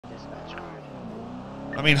dispatch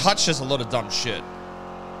card. I mean, Hutch says a lot of dumb shit.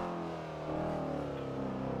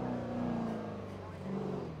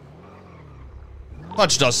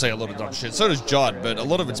 Hutch does say a lot of dumb shit. So does Judd, but a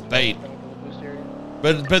lot of it's bait.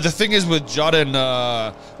 But the thing is with Judd and,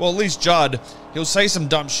 well, at least Judd, he'll say some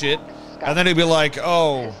dumb shit, and then he'll be like,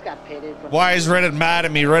 oh, why is Reddit mad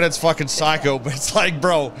at me? Reddit's fucking psycho. But it's like,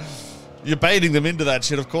 bro, you're baiting them into that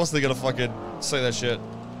shit. Of course they're gonna fucking say that shit.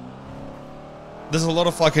 There's a lot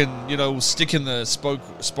of fucking, you know, stick in the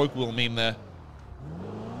spoke wheel meme there.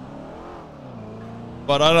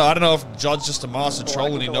 But I don't know if Judd's just a master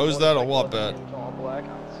troll and he knows that or what, but...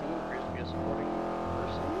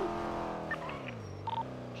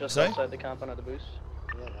 Just outside the compound of the boost.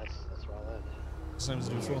 Yeah, that's Roleb. Same as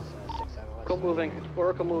before. Oracle moving.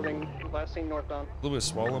 Oracle moving. Last seen northbound. A little bit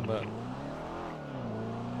swollen, but...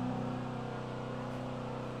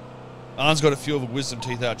 Arn's got a few of the wisdom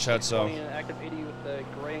teeth out, chat, so... Active 80 with the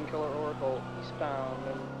gray and killer Oracle eastbound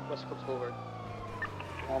and West Clipz Boulevard.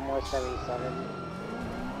 One more 77.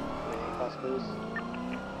 Plus boost.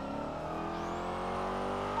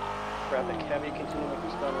 Traffic heavy continuing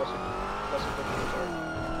eastbound West Clipz Boulevard.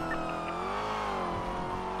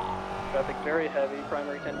 Traffic very heavy,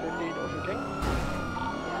 primary 1050, Ocean King.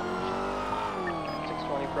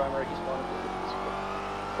 620 primary eastbound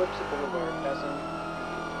Clipz Boulevard, passing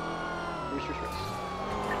Rooster's Rest.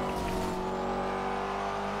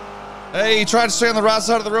 Hey, try to stay on the right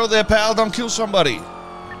side of the road there, pal. Don't kill somebody.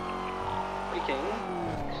 Hey, King.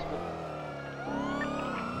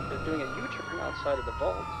 They're doing a U-turn outside of the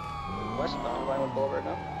vault. Westbound, Vinewood Boulevard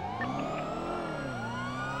now.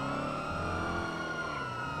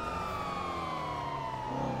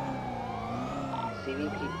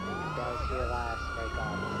 CVP does here last break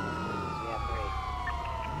off. We have 3.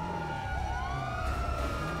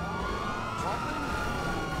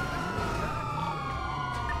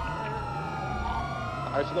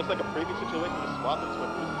 Alright, so it looks like a previous situation to swap into a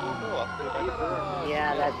boost vehicle.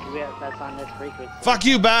 Yeah, that's on this frequency. Fuck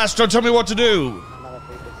you, Bash. Don't tell me what to do. Another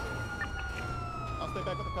frequency. I'll stay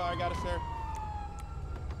back with the car. I got it, sir.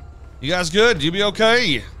 You guys good? You be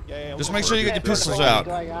okay? Yeah, just make sure you get your pistols out.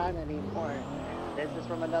 What's going on anymore? This is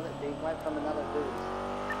from another, they went from another boost.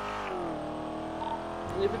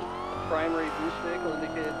 The primary boost vehicle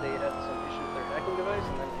indicated they had some issues with their hacking device,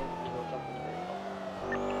 and then individual jumped into the vehicle.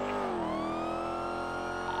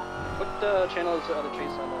 What channel is the other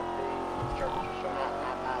chase on the chart that you're showing up?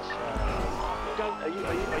 I'm not sure. Are you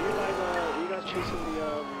guys chasing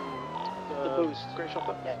the boost? Great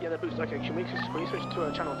shot? Yeah, the boost. Okay, can we switch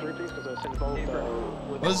to channel 3, please? Because it's involved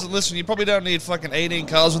with... Listen, you probably don't need fucking 18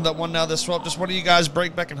 cars with that one now. This swap. Just one of you guys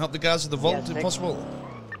break back and help the guys with the vault if possible.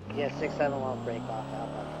 Yeah, 6-7 won't break off.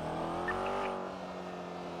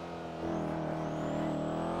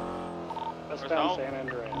 Westbound San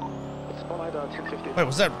Andreas. It's on 1050. Wait,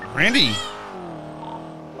 was that Randy?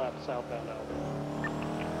 Left, southbound Alvin.